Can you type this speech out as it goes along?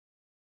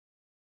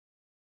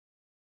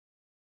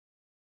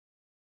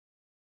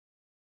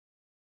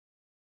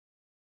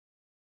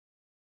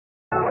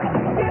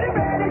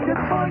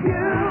for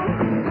you.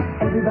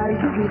 Everybody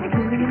should be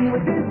Disney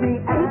with Disney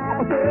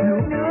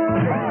afternoon.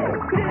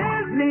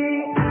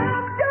 Disney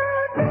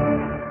afternoon.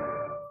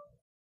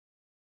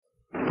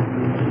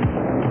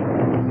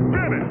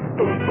 Get it!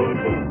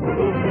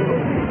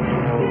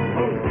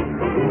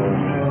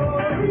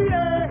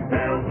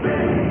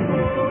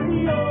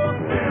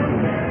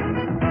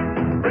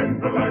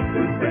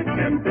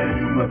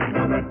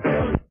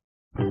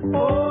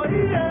 Oh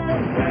yeah,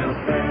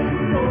 TaleSpin,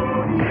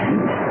 oh yeah,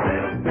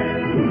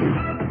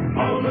 TaleSpin.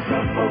 All the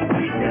trouble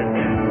we get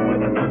in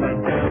with another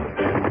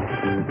TaleSpin.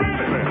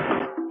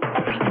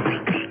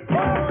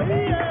 Oh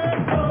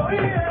yeah, oh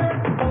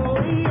yeah, oh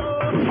yeah,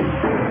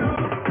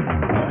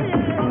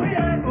 oh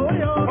yeah,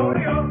 oh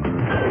yeah.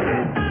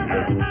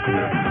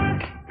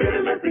 Get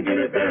it, let's get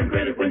it there,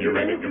 get it when you're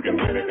ready. You can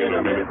win it in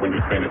a minute when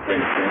you spin it,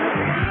 spin it, spin it.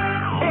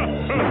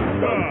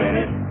 Don't spin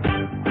it.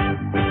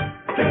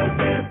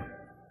 TaleSpin.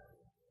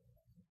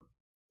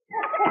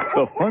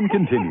 The fun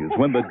continues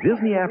when the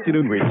Disney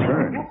afternoon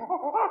returns.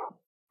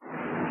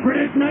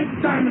 British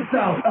Knights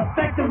Dinosaur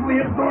effectively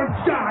absorbs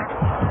shock.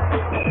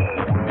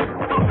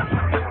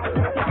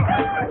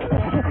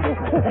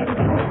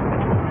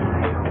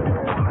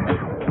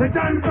 The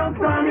dinosaur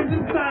fragments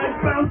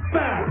inside bounce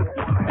back.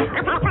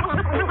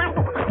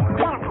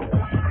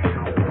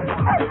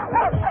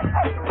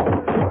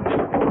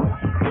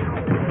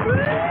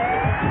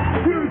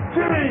 Huge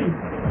change,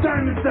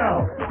 dinosaur.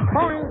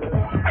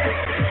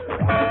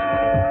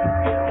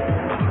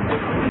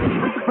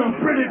 From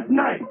British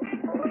Knights.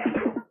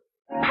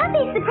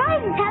 Puppy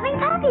Surprise is having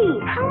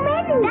puppies! How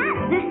many?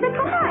 That's the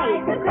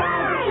surprise!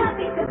 Surprise!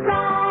 Puppy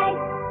Surprise!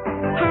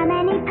 How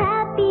many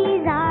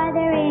puppies are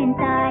there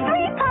inside?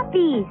 3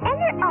 puppies! And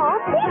they're all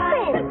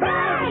different!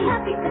 Surprise!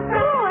 Puppy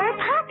Surprise! 4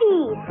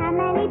 puppies! How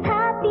many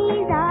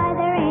puppies are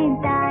there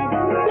inside?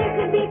 There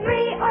could be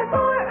 3 or 4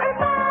 or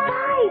 5!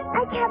 5!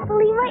 I can't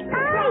believe my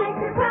eyes!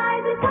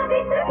 Surprise! It's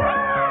Puppy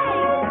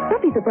Surprise!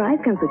 Puppy Surprise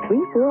comes with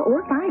 3, 4,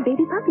 or 5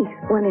 baby puppies.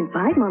 1 in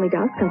 5 mommy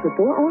dogs comes with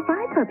 4 or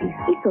 5 puppies.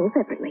 Each sold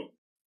separately.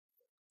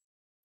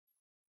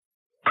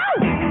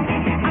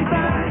 I'm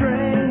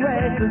fluttering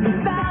races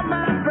inside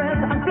my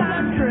breath. I'm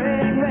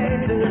fluttering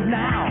races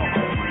now.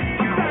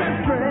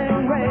 I'm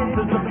fluttering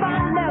races. The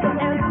fun never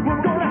ends.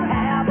 We're gonna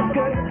have a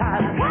good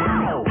time.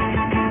 Wow!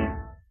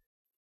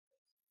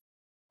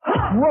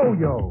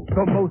 Froyo,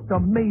 the most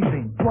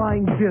amazing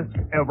flying disc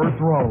ever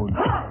thrown.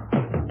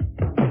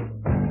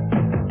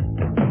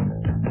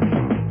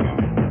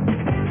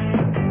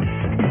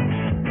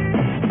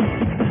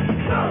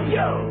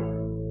 Yo!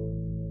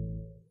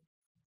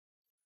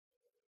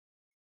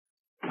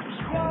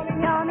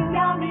 Yummy,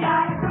 yummy,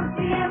 I have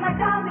cookie in my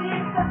tummy.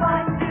 It's a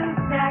fun to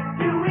snack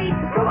to eat.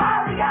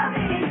 Koala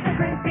yummy, it's the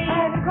crispy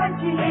and the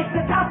crunchy. It's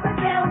the chocolate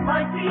milk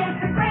munchy. It's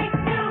the great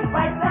new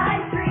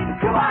bite-sized treat.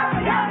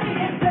 Koala yummy,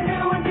 it's the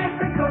new and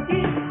different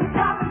cookie. With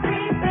chocolate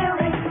cream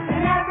filling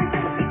and every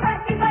crispy,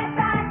 crunchy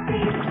bite-sized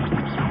piece.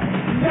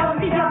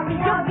 Yummy, yummy,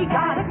 yummy,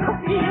 got a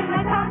cookie in my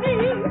tummy.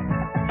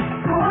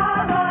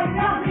 Koala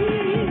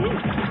yummy.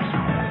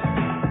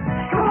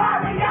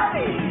 Koala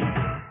yummy.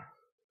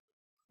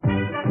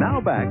 Now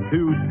back to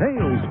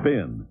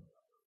TaleSpin.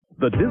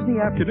 The Disney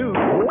afternoon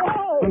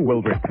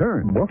will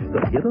return. What's the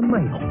hidden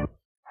mail?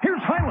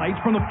 Here's highlights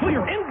from the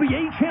Fleer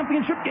NBA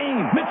championship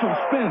game. Mitchell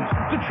spins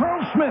to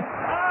Charles Smith.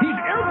 He's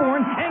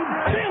airborne and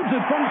jams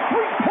it from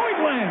three-point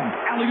land.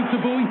 Alley-oop to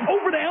Bowie,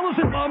 over to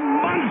Allison, a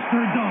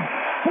monster dunk.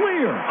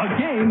 Fleer, a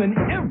game in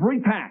every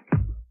pack.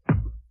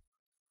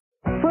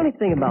 Funny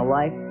thing about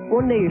life,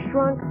 one day you're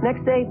shrunk,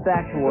 next day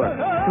back to work,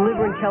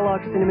 delivering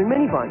Kellogg's Cinnamon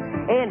Mini Buns,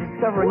 and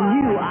discovering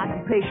new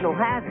occupational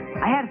hazards.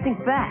 I had to think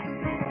fast.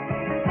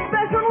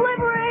 Special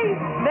delivery!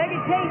 Mega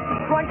tasty,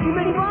 crunchy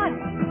mini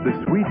buns. The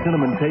sweet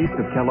cinnamon taste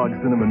of Kellogg's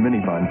Cinnamon Mini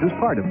Buns is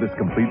part of this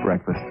complete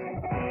breakfast.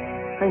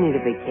 I need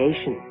a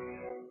vacation.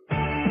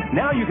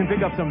 Now you can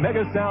pick up some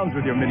mega sounds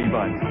with your mini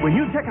buns. When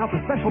you check out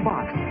the special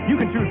box, you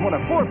can choose one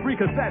of 4 free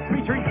cassettes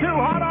featuring 2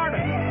 hot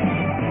artists.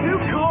 Too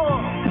cool!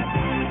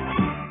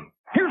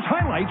 Here's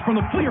highlights from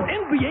the Fleer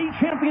NBA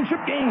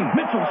championship game.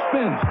 Mitchell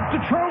spins to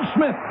Charles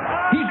Smith.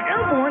 He's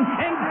airborne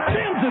and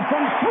jams it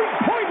from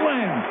three-point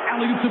land.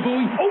 Alley-oop to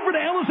Bowie, over to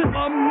Allison,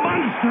 a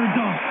monster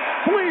dunk.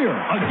 Fleer,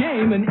 a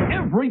game in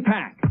every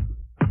pack.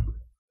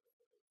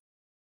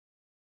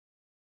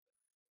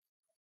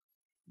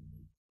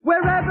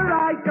 Wherever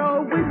I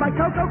go with my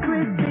Cocoa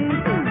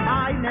Krispies,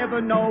 I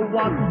never know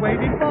what's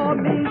waiting for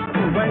me.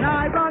 When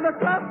I run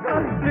across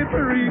a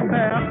slippery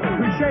pair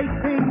who shake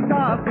things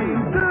off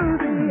through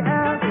the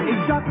air, in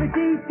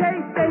chocolatey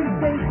taste they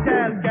think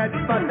they'll get,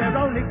 but they're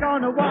only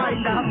gonna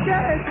wind up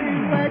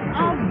getting wet.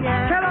 Oh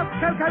yeah! Kellogg's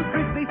Cocoa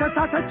Krispies are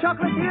such a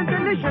chocolatey and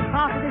delicious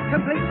part of this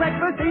complete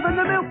breakfast. Even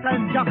the milk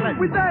and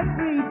chocolate with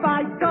every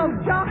bite so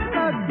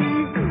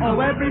chocolatey. Oh,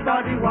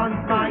 everybody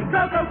wants my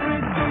Cocoa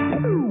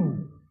Krispies.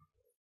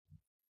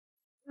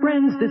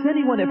 Friends, does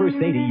anyone ever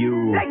say to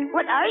you, Like,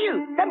 what are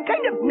you? Some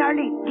kind of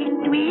gnarly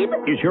dweeb?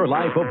 is your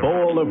life a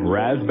bowl of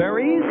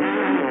raspberries?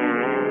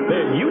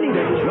 Then you need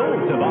a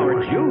jolt of our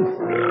juice.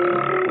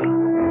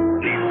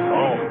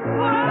 Oh.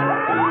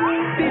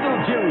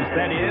 Beetlejuice,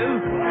 that is.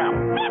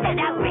 This is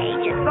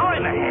outrageous. Sorry,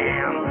 the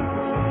ham.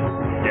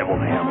 Deviled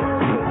ham.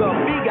 The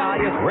big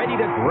eye is ready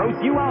to gross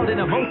you out in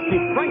a most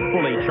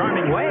frightfully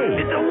charming way.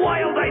 It's a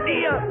wild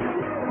idea.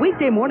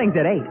 Weekday mornings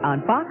at 8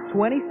 on Fox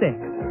 26.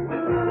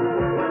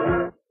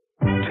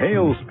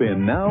 TaleSpin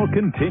now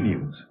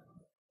continues.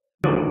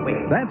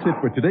 That's it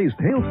for today's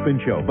TaleSpin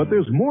show, but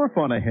there's more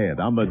fun ahead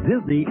on the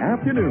Disney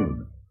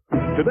Afternoon.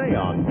 Today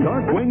on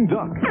Darkwing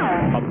Duck,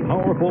 a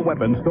powerful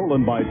weapon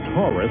stolen by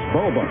Taurus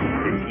Bulba.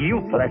 It's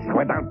useless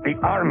without the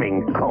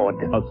arming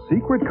code. A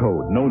secret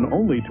code known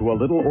only to a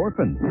little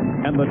orphan.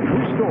 And the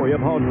true story of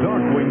how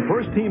Darkwing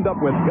first teamed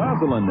up with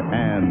Gosselin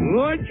and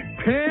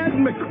Launchpad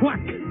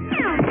McQuack.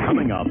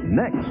 coming up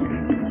next.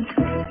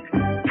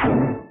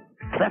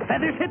 The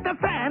feathers hit the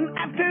fan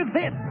after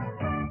this.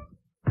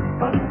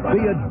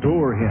 They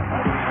adore him.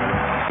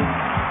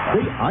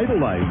 They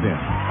idolize him.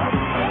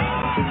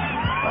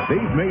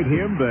 They've made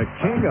him the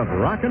king of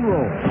rock and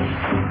roll.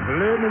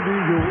 Let me be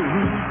your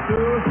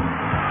rooster,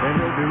 and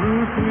let me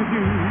roost with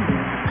you.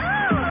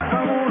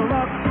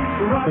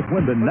 But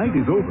when the night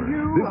is over,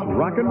 this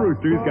rockin'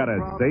 rooster's gotta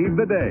save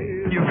the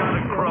day. You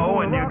gotta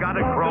crow, and you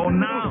gotta crow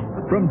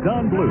now. From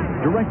Don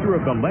Bluth, director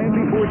of The Land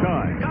Before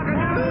Time.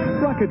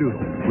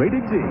 Rockadoodle,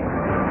 rated G.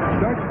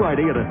 Starts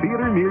Friday at a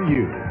theater near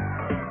you.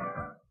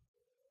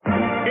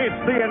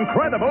 It's the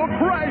incredible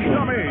Crash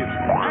Dummies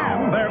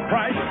and their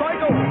Crash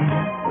Cycles.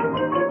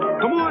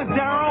 Come on,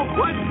 Daryl.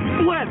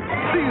 Let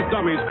these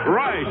dummies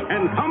crash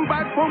and come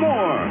back for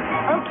more.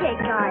 Okay,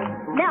 guys,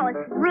 now it's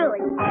really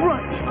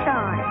crunch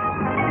time.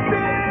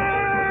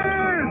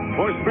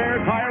 For Spare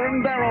Tire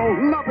and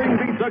Daryl, nothing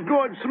beats a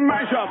good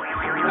smash-up.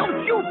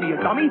 Don't you be a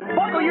dummy.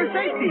 Buckle your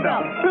safety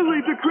belt. And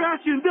leave to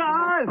crash and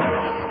die.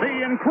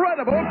 The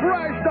incredible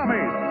Crash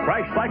Dummies.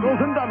 Crash Cycles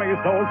and Dummies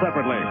sold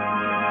separately.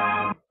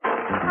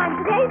 On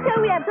today's show,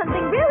 we have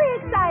something really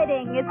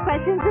exciting. It's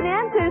questions and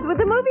answers with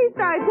the movie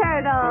star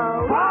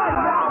turtle.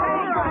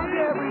 Hi,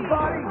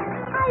 everybody.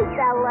 Hi,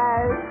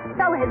 fellas.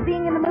 So, has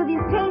being in the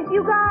movies changed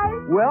you guys?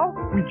 Well,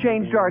 we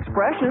changed our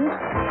expressions.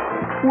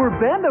 We're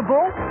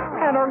bendable,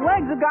 and our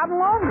legs have gotten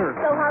longer.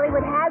 So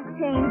Hollywood has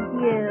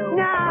changed you.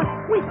 Nah,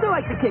 we still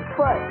like to kick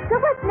butt. So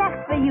what's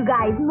next for you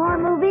guys? More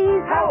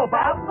movies? How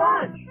about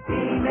lunch?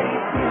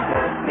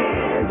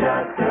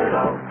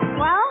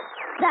 Well,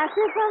 that's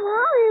it from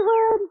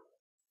Hollywood.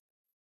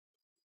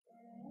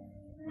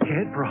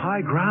 Head for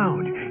high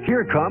ground.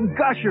 Here come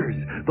Gushers,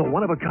 the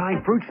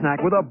one-of-a-kind fruit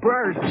snack with a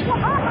burst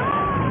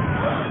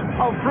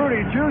of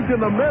fruity juice in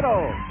the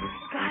middle.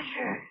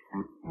 Gushers.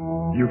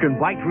 You can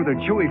bite through the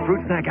chewy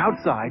fruit snack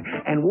outside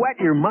and wet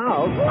your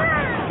mouth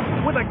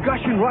with a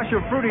gushing rush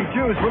of fruity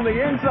juice from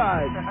the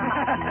inside.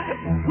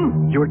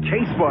 Your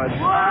taste buds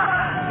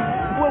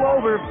will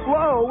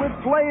overflow with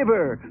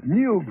flavor.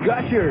 New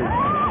Gushers,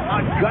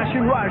 a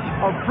gushing rush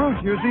of fruit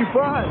juicy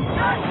fun.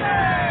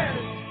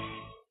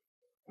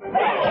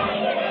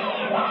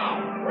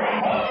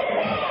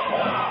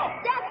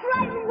 That's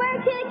right, and where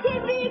can a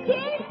kid be a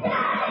kid?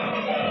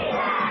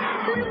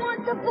 We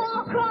want the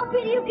ball crop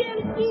and you can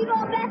receive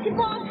all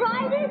basketball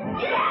prizes?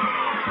 Yeah!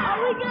 Are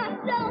we gonna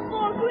sell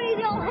for a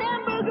greedy old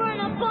hamburger in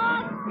a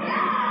box?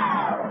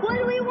 No! What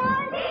do we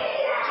want?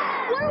 Pizza!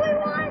 What do we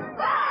want?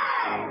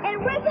 Fun!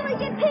 And where can we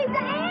get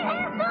pizza and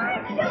have fun?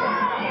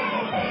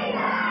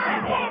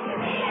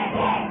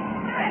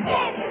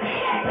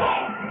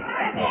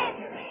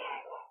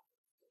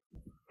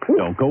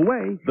 Don't go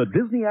away. The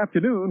Disney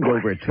Afternoon will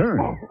return.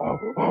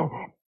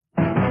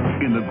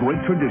 In the great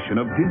tradition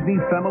of Disney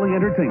Family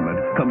Entertainment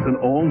comes an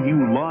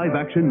all-new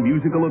live-action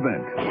musical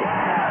event.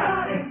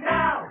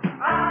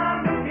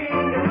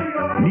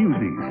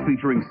 Music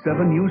featuring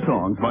 7 new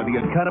songs by the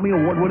Academy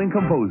Award-winning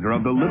composer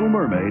of The Little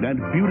Mermaid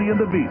and Beauty and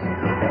the Beast.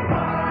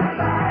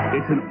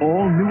 It's an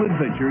all-new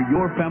adventure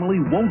your family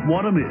won't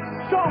want to miss.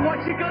 So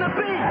what's it gonna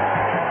be?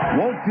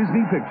 Walt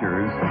Disney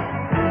Pictures.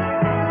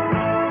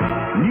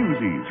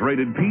 Newsies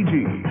rated PG.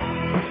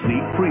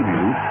 Sneak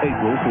preview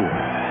April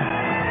 4th.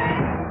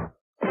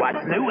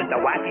 What's new at the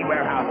Wacky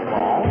Warehouse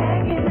Mall?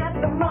 Hanging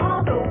at the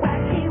mall, the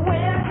Wacky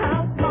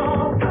Warehouse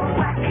Mall. The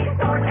wacky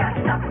store got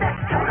stuff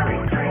that's totally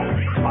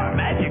strange. Our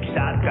magic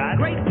shotgun.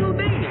 Great new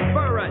thing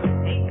for a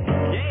game.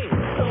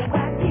 The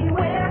Wacky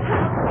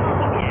Warehouse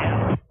Mall.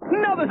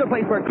 Yeah. Now there's a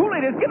place where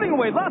Kool-Aid is giving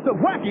away lots of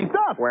wacky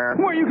stuff. Where?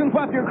 Where you can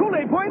swap your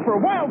Kool-Aid points for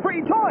wild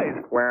free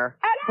toys. Where?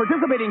 At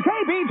participating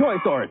KB toy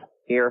stores.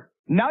 Here.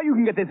 Now you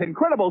can get this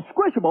incredible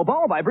squishable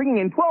ball by bringing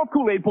in 12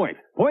 Kool-Aid points.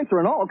 Points are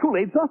in all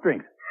Kool-Aid soft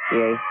drinks.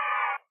 Yay.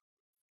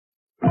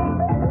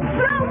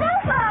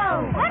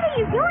 Rodolfo! What are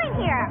you doing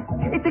here?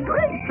 It's a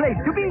great place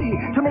to be,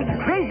 to make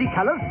crazy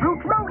colors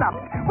fruit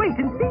roll-ups. Wait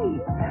and see.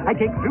 I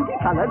take fruity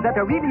colors that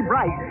are really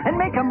bright and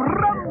make them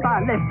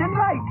rumba left and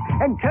right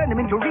and turn them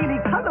into really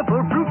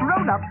colorful fruit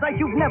roll-ups like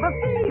you've never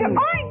seen.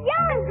 Orange,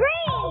 yellow, and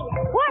green!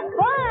 What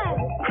fun!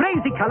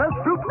 Crazy colors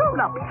fruit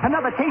roll-up.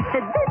 Another taste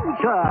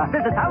adventure.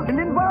 There's 1,000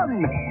 in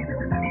one.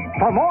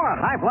 For more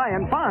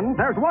high-flying fun,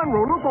 there's one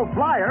Rodolfo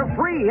flyer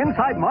free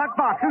inside marked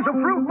boxes of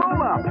fruit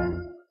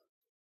roll-ups.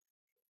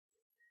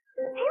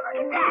 Hey, look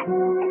is that?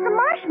 It's a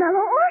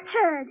marshmallow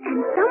orchard. And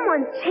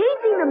someone's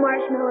changing the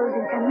marshmallows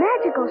into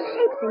magical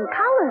shapes and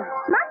colors.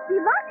 Must be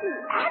Lucky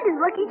and his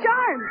lucky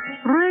charms.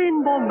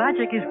 Rainbow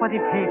magic is what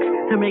it takes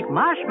to make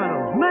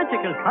marshmallows,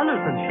 magical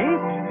colors and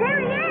shapes.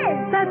 There he is.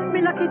 That's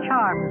me lucky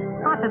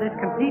charm. Part of this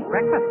complete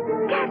breakfast.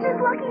 Catch his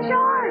lucky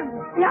charm.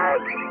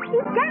 Yikes!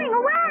 He's getting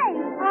away.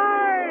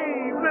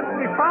 Hey, with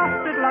me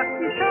frosted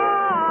lucky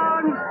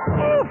charms.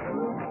 Oof.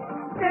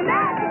 They're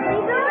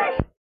magically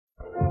delicious.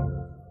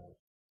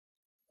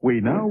 We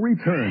now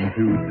return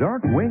to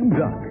Darkwing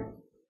Duck.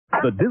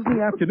 The Disney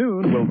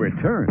afternoon will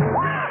return.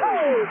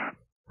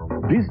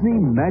 Disney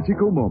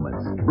Magical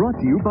Moments, brought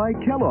to you by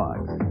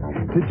Kellogg's.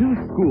 To do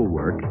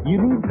schoolwork, you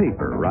need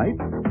paper, right?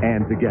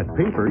 And to get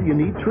paper, you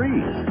need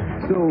trees.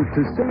 So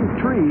to save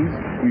trees,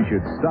 you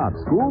should stop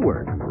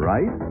schoolwork,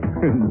 right?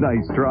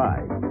 Nice try.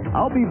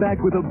 I'll be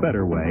back with a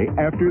better way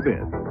after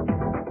this.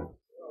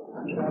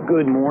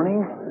 Good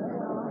morning.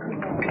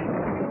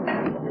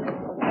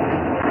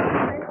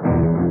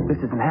 This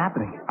isn't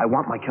happening. I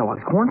want my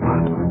Kellogg's Corn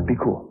Pops. Be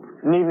cool.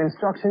 Need an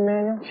instruction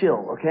manual?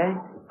 Chill, okay?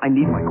 I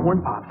need my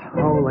Corn Pops.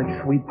 Oh, like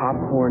sweet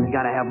popcorn. You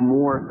gotta have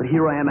more. But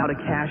here I am out of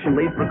cash and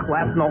late for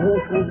class, and the whole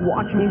school's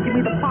watching me. Give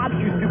me the Pops,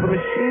 you stupid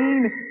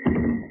machine.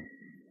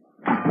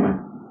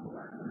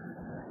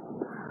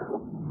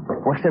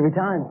 Works every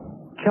time.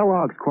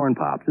 Kellogg's Corn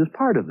Pops is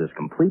part of this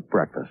complete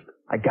breakfast.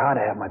 I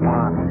gotta have my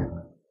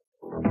Pops.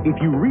 If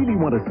you really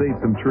want to save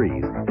some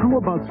trees, how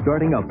about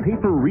starting a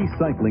paper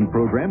recycling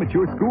program at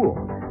your school?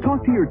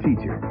 Talk to your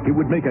teacher. It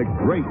would make a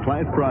great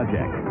class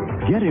project.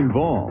 Get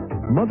involved.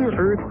 Mother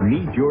Earth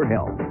needs your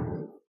help.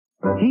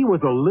 He was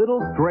a little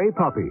stray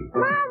puppy.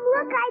 Mom,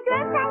 look, I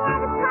dreamt I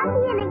had a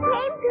puppy and it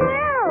came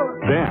true.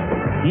 Then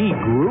he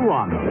grew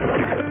on them.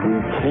 You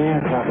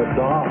can't have a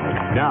dog.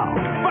 Now,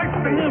 My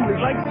family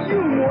likes you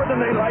more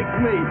than they like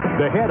me.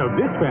 the head of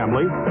this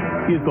family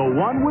is the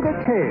one with a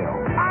tail.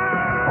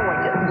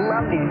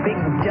 Love these big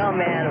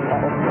dumb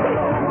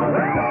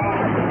animals.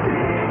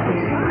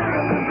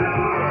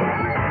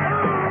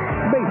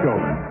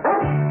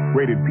 Beethoven.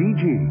 Rated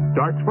PG.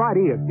 Starts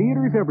Friday at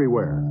theaters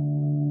everywhere.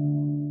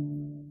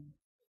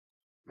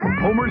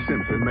 Homer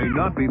Simpson may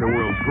not be the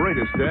world's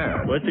greatest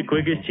dad. What's the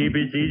quickest,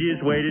 cheapest,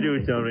 easiest way to do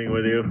something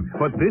with you?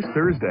 But this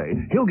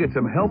Thursday, he'll get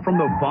some help from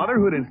the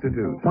Fatherhood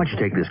Institute. Why don't you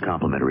take this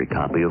complimentary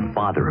copy of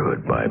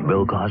Fatherhood by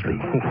Bill Cosby?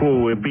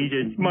 Oh, if he's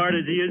as smart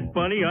as he is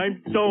funny, I'm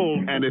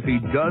sold. And if he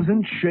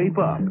doesn't shape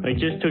up... I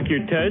just took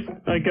your test.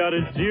 I got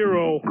a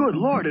 0. Good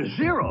Lord, a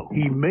 0!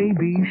 He may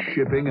be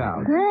shipping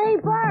out. Hey,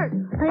 Bart,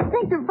 I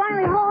think they're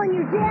finally hauling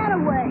your dad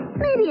away.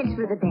 Maybe it's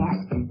for the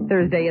best.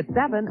 Thursday at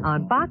 7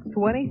 on Fox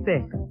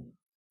 26.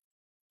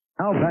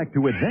 Now back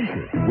to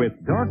adventure with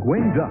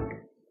Darkwing Duck.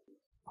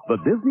 The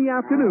Disney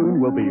afternoon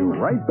will be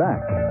right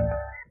back.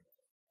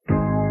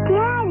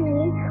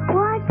 Daddy,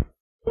 what's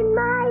in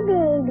my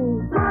baby?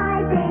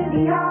 My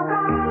baby all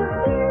gone.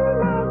 You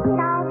make it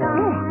all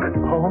gone.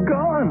 All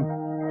gone.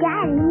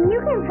 Daddy, you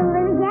can fill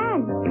it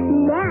again.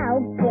 Now,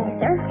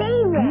 guess our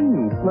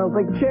favorite. Smells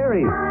like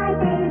cherry. My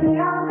baby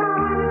all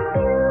gone.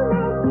 You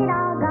make it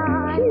all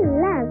gone. She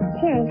loves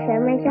cherry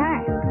from her jar.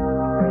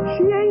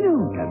 She ate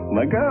them. That's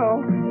my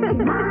girl.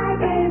 My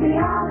baby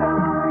all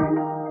gone.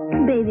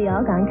 Baby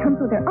All Gone comes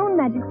with her own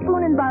magic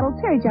spoon and bottle,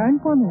 cherry jar, and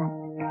formula.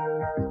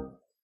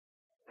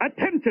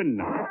 Attention!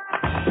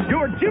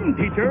 Your gym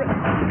teacher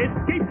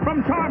escaped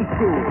from charm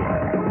school.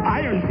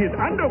 Irons his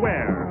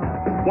underwear.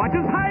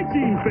 Watches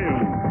hygiene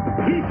film.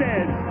 He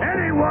says,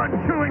 anyone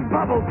chewing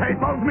bubble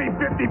tape owes me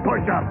 50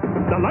 push-ups.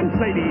 The lunch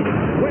lady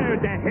wears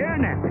a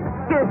hairnet.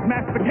 Serves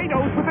mashed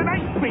potatoes with an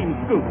ice cream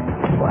scoop.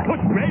 Put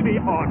gravy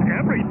on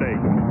everything.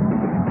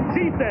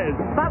 She says,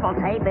 bubble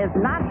tape is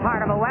not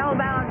part of a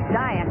well-balanced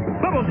diet.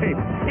 Bubble tape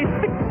is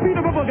 6 feet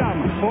of bubble gum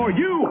for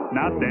you,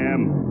 not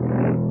them.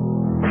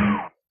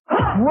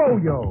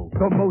 Froyo,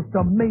 the most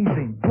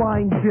amazing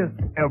flying disc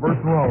ever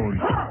thrown.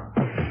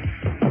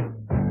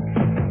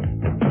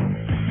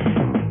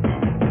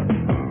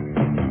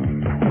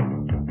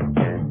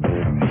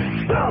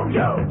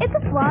 Yo-yo! It's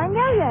a flying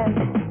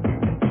yo-yo.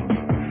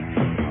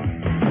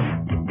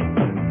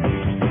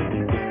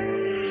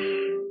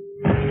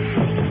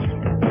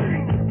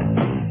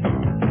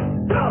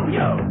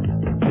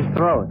 Just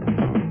throw it.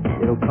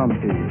 It'll come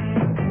to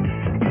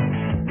you.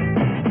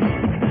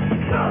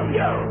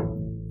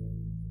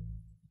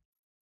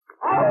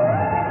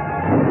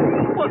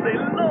 What a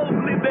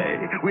lovely day.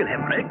 We'll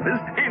have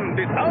breakfast in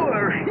the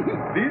tower.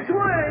 This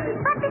way.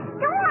 But the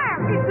storm!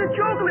 It's a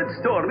chocolate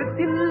storm. It's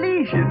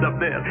delicious up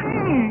there.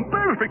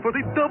 Perfect for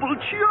the double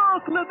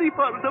chocolatey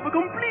part of a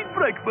complete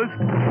breakfast.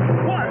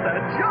 What a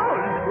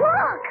choice.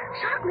 Look!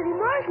 Chocolatey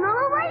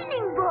marshmallow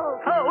lightning bolt!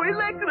 How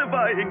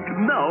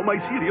electrifying. Now my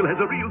cereal has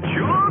a real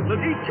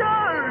chocolatey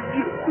charge.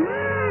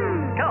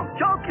 Count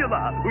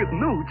Chocula with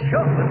new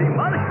chocolatey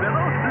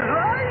marshmallow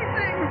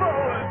lightning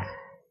bolts.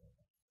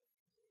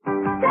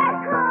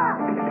 That's cool!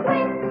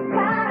 Quint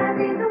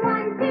is a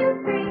 1,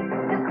 2, 3.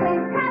 The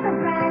Quints have a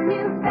brand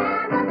new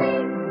family.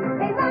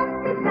 They love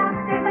to shop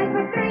their bike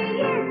for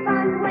 3 years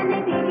fun when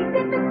they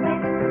babysit the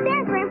Quints.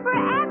 There's room for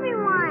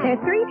everyone.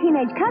 There's 3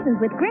 teenage cousins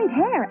with great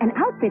hair and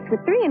outfits with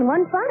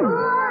 3-in-1 fun.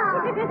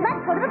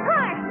 Let's go to the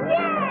park.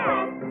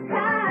 Yeah!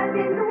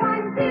 Cousins,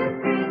 1,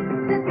 2,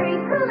 3. The 3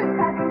 coolest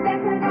cousins there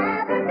could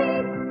ever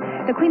be.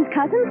 The Queen's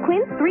Cousins,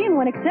 Queen's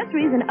 3-in-1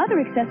 accessories and other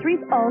accessories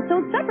all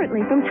sold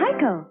separately from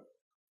Tyco.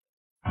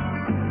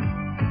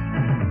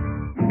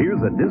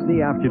 Here's a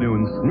Disney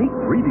Afternoon sneak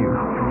preview.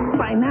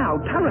 By now,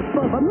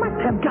 TaleSpin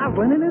must have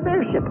Goblin in his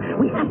airship.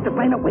 We have to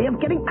find a way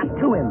of getting up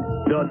to him.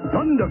 The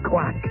Thunder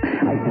Quack.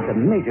 I sense a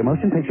major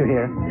motion picture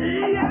here.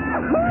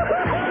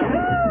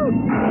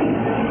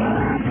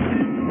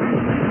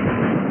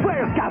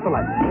 Where's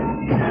Goblin?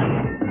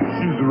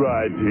 She's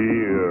right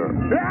here.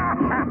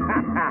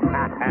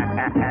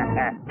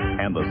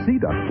 And the Sea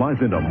Duck flies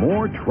into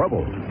more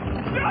trouble.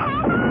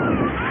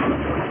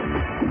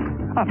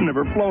 I've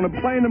never flown a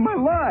plane in my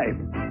life.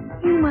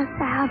 You must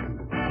have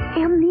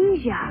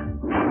amnesia.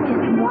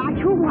 Just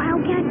watch what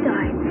Wildcat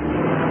does.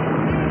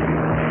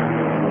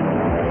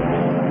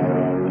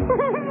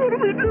 What do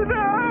we do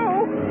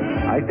now?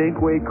 I think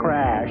we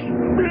crash.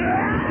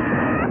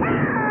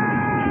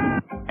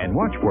 And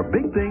watch for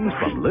big things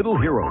from Little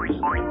Heroes.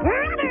 I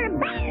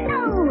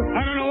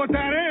don't know what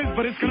that is,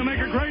 but it's going to make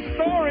a great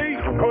story.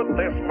 Could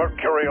this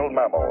mercurial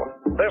mammal,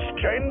 this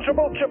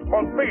changeable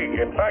chipmunk be,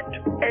 in fact,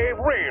 a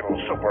real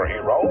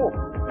superhero?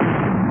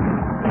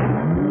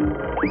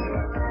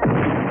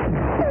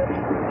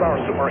 Our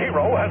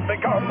superhero has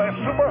become a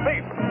super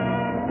thief.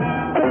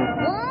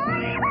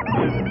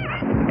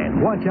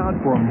 And watch out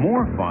for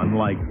more fun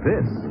like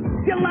this.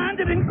 You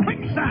landed in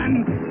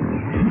quicksand.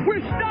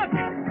 We're stuck.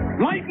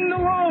 Lighten the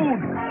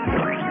load.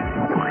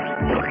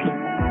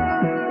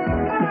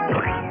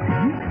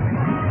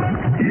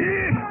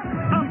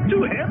 I'm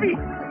too heavy.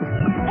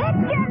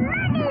 It's your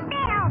money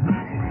belt.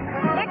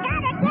 You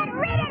gotta get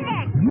rid of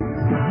it.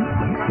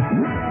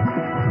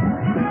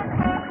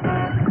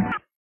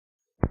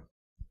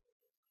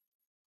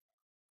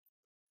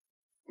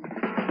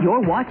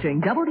 You're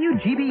watching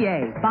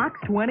WGBA, Box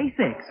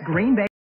 26, Green Bay.